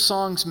spiritual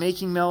songs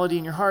making melody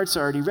in your hearts,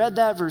 I already read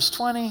that, verse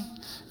 20.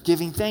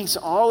 Giving thanks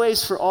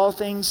always for all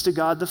things to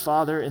God the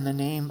Father in the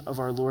name of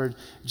our Lord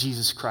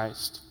Jesus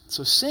Christ.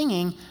 So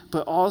singing,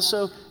 but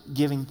also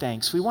giving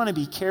thanks. We want to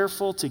be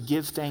careful to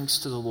give thanks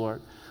to the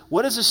Lord.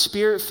 What does a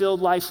Spirit-filled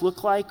life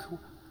look like?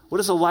 What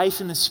does a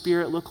life in the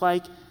Spirit look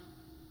like?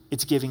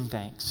 It's giving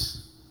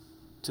thanks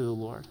to the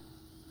Lord.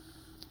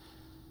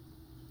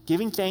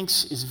 Giving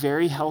thanks is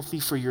very healthy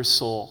for your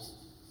soul.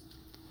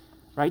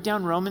 Write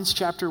down Romans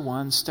chapter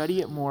 1,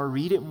 study it more,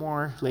 read it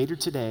more later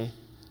today.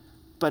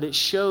 But it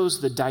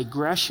shows the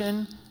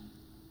digression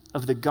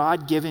of the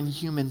God-given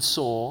human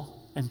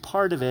soul, and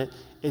part of it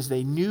is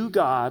they knew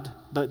God,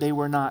 but they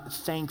were not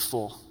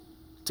thankful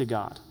to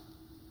God.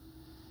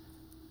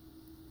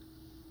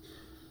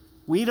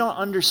 We don't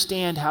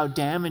understand how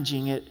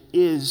damaging it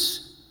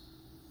is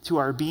to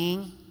our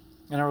being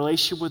and our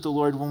relationship with the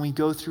Lord when we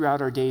go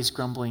throughout our days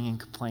grumbling and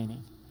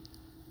complaining.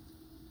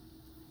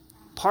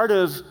 Part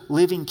of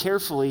living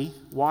carefully,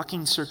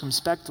 walking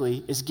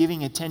circumspectly, is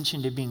giving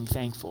attention to being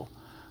thankful.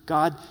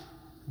 God,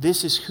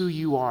 this is who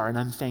you are, and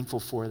I'm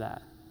thankful for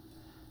that.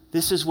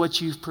 This is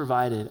what you've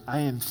provided. I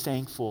am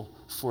thankful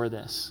for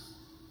this.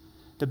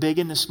 The big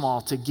and the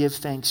small, to give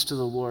thanks to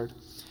the Lord.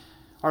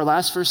 Our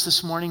last verse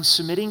this morning,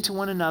 submitting to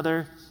one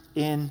another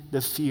in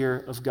the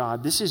fear of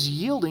God. This is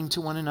yielding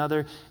to one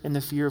another in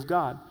the fear of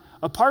God.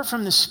 Apart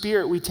from the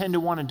Spirit, we tend to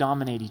want to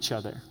dominate each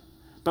other.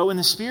 But when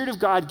the Spirit of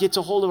God gets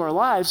a hold of our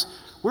lives,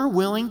 we're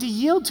willing to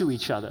yield to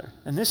each other.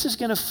 And this is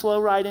going to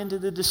flow right into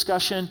the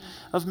discussion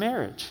of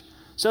marriage.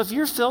 So if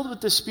you're filled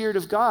with the Spirit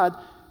of God,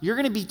 you're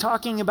going to be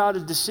talking about a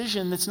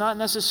decision that's not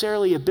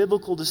necessarily a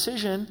biblical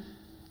decision,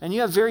 and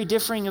you have very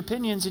differing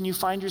opinions, and you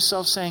find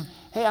yourself saying,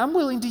 hey, I'm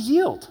willing to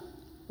yield.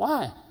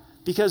 Why?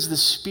 Because the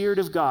Spirit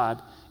of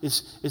God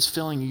is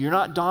filling you. You're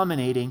not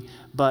dominating,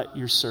 but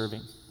you're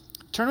serving.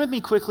 Turn with me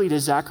quickly to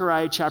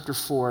Zechariah chapter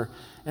 4,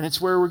 and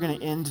it's where we're going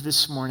to end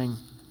this morning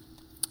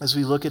as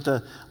we look at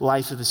the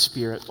life of the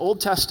Spirit.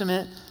 Old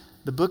Testament,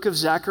 the book of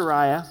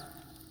Zechariah.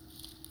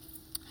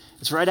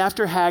 It's right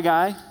after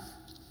Haggai.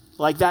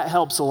 Like that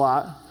helps a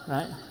lot,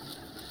 right?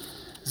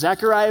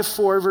 Zechariah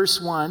 4,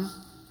 verse 1.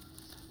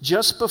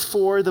 Just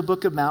before the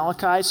book of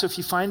Malachi. So if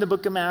you find the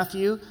book of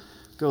Matthew,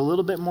 go a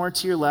little bit more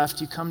to your left.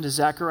 You come to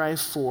Zechariah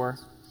 4.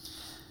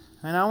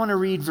 And I want to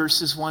read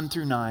verses 1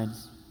 through 9.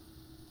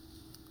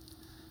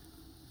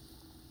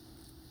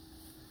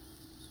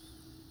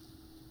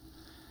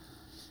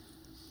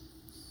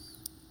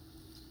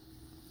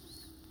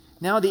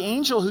 Now the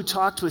angel who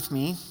talked with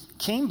me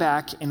came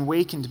back and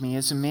wakened me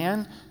as a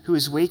man who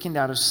is wakened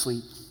out of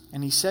sleep.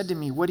 And he said to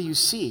me, what do you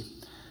see?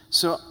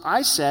 So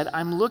I said,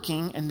 I'm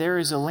looking, and there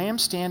is a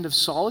lampstand of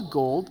solid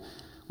gold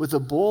with a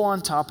bowl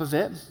on top of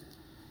it.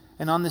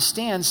 And on the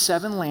stand,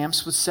 7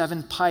 lamps with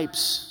 7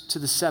 pipes to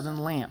the 7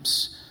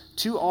 lamps.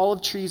 2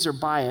 olive trees are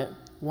by it,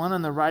 one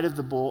on the right of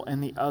the bowl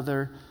and the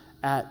other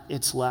at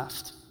its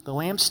left. The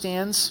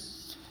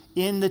lampstands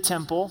in the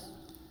temple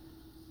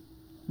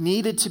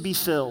needed to be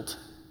filled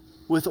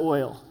with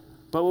oil.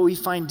 But what we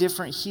find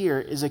different here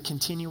is a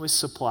continuous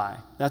supply.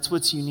 That's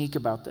what's unique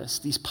about this.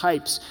 These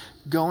pipes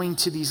going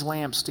to these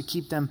lamps to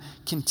keep them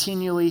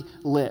continually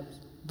lit.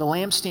 The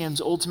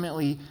lampstands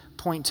ultimately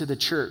point to the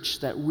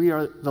church, that we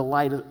are the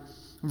light of.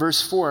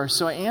 Verse 4,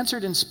 so I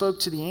answered and spoke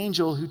to the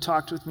angel who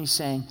talked with me,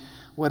 saying,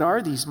 what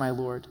are these, my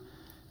Lord?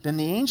 Then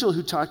the angel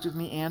who talked with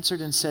me answered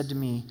and said to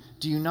me,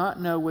 do you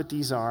not know what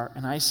these are?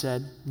 And I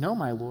said, no,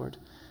 my Lord.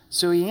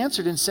 So he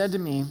answered and said to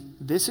me,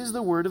 this is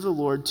the word of the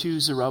Lord to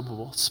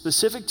Zerubbabel,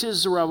 specific to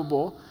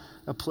Zerubbabel,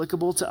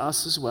 applicable to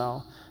us as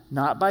well,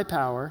 not by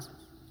power,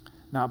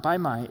 not by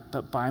might,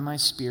 but by my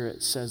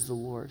Spirit, says the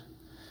Lord.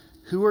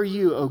 Who are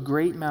you, O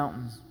great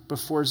mountain?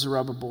 Before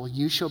Zerubbabel,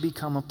 you shall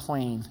become a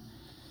plain,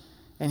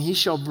 and he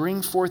shall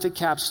bring forth a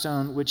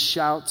capstone which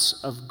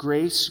shouts of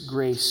grace,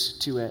 grace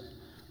to it.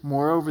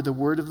 Moreover, the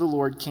word of the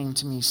Lord came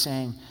to me,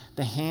 saying,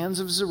 the hands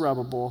of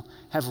Zerubbabel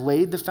have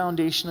laid the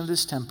foundation of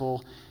this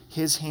temple.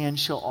 His hand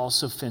shall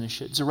also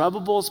finish it.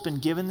 Zerubbabel's been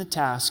given the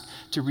task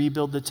to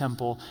rebuild the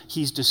temple.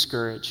 He's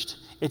discouraged.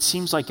 It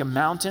seems like a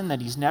mountain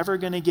that he's never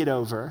going to get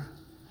over.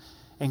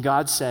 And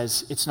God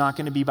says, it's not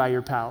going to be by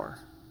your power.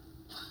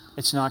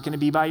 It's not going to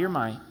be by your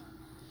might.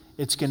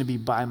 It's going to be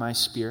by my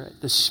Spirit.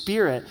 The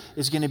Spirit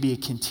is going to be a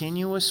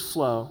continuous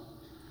flow.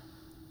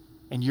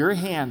 And your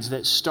hands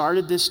that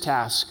started this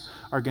task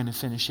are going to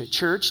finish it.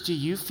 Church, do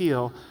you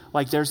feel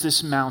like there's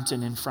this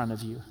mountain in front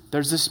of you?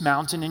 There's this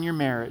mountain in your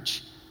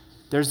marriage.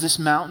 There's this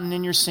mountain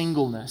in your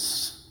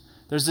singleness.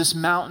 There's this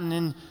mountain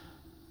in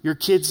your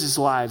kids'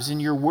 lives, in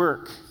your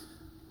work,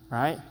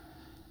 right?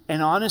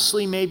 And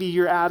honestly, maybe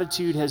your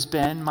attitude has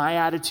been, my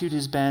attitude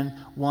has been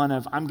one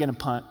of, I'm going to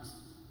punt.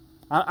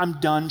 I'm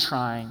done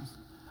trying.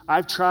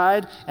 I've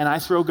tried, and I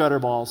throw gutter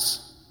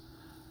balls.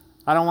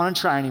 I don't want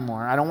to try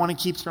anymore. I don't want to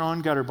keep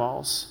throwing gutter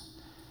balls.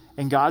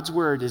 And God's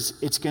word is,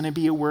 it's going to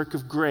be a work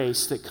of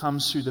grace that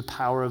comes through the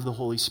power of the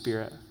Holy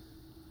Spirit.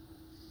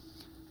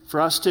 For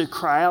us to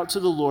cry out to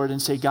the Lord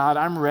and say, God,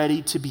 I'm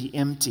ready to be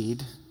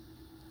emptied.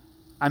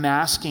 I'm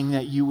asking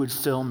that you would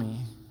fill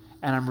me.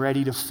 and I'm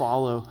ready to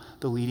follow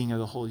the leading of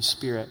the Holy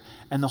Spirit.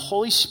 And the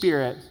Holy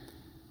Spirit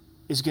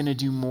is going to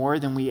do more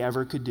than we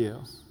ever could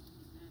do.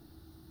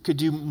 Could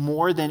do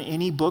more than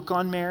any book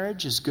on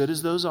marriage, as good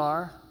as those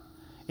are.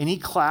 Any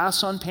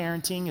class on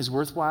parenting, as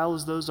worthwhile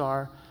as those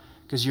are.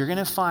 Because you're going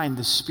to find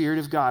the Spirit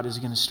of God is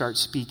going to start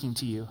speaking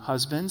to you.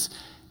 Husbands,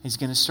 He's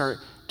going to start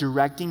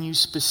directing you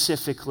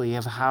specifically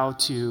of how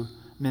to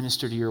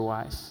minister to your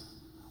wife.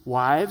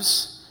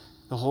 Wives,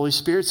 the Holy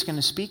Spirit's going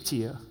to speak to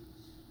you.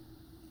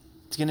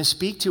 It's going to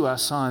speak to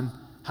us on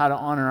how to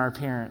honor our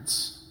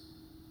parents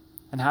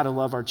and how to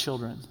love our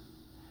children.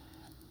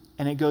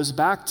 And it goes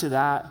back to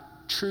that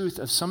truth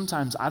of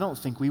sometimes I don't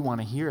think we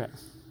want to hear it.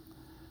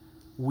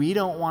 We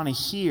don't want to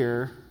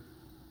hear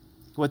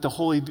what the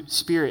Holy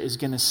Spirit is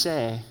going to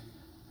say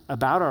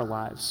about our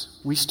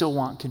lives. We still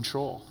want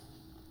control.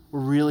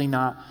 We're really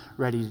not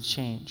ready to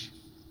change.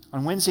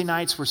 On Wednesday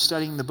nights, we're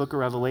studying the book of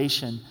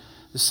Revelation,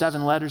 the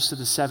 7 letters to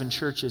the 7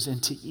 churches.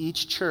 And to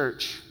each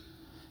church,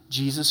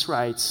 Jesus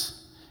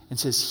writes and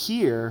says,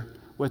 hear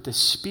what the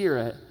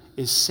Spirit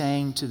is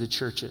saying to the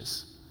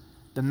churches.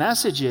 The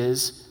message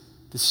is,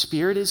 the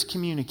Spirit is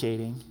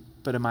communicating,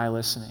 but am I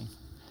listening?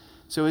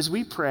 So as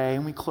we pray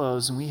and we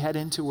close and we head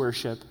into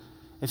worship,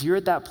 if you're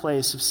at that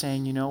place of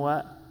saying, you know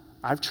what?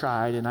 I've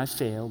tried and I've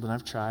failed and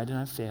I've tried and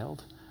I've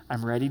failed.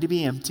 I'm ready to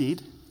be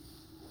emptied.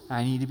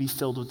 I need to be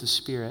filled with the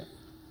Spirit.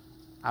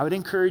 I would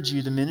encourage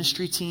you, the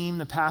ministry team,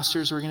 the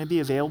pastors, are going to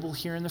be available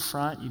here in the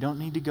front. You don't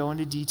need to go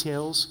into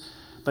details.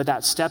 But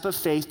that step of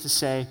faith to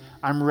say,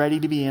 I'm ready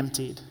to be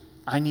emptied.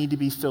 I need to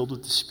be filled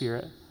with the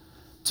Spirit.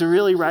 To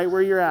really right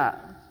where you're at,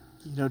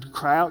 to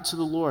cry out to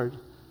the Lord.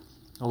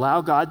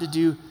 Allow God to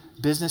do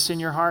business in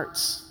your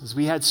hearts. As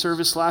we had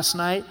service last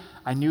night,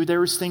 I knew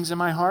there was things in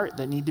my heart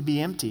that need to be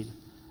emptied.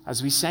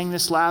 As we sang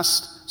this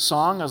last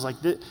song, I was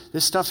like,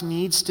 this stuff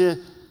needs to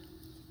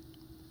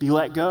be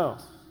let go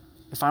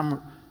if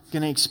I'm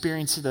going to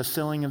experience the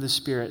filling of the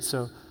Spirit.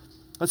 So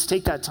let's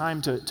take that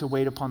time to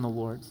wait upon the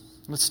Lord.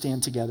 Let's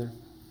stand together.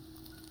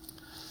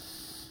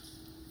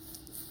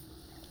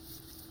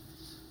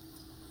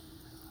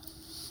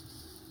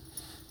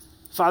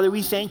 Father,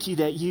 we thank you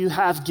that you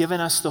have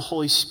given us the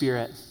Holy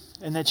Spirit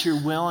and that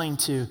you're willing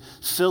to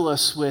fill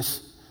us with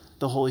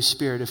the Holy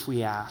Spirit if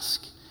we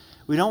ask.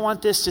 We don't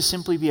want this to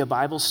simply be a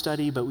Bible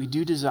study, but we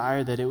do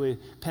desire that it would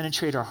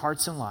penetrate our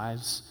hearts and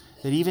lives,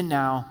 that even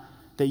now,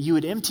 that you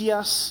would empty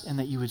us and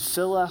that you would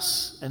fill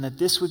us and that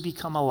this would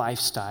become a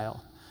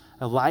lifestyle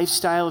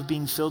of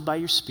being filled by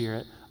your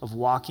Spirit, of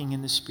walking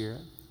in the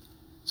Spirit.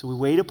 So we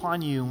wait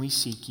upon you and we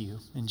seek you.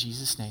 In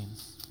Jesus' name,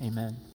 amen.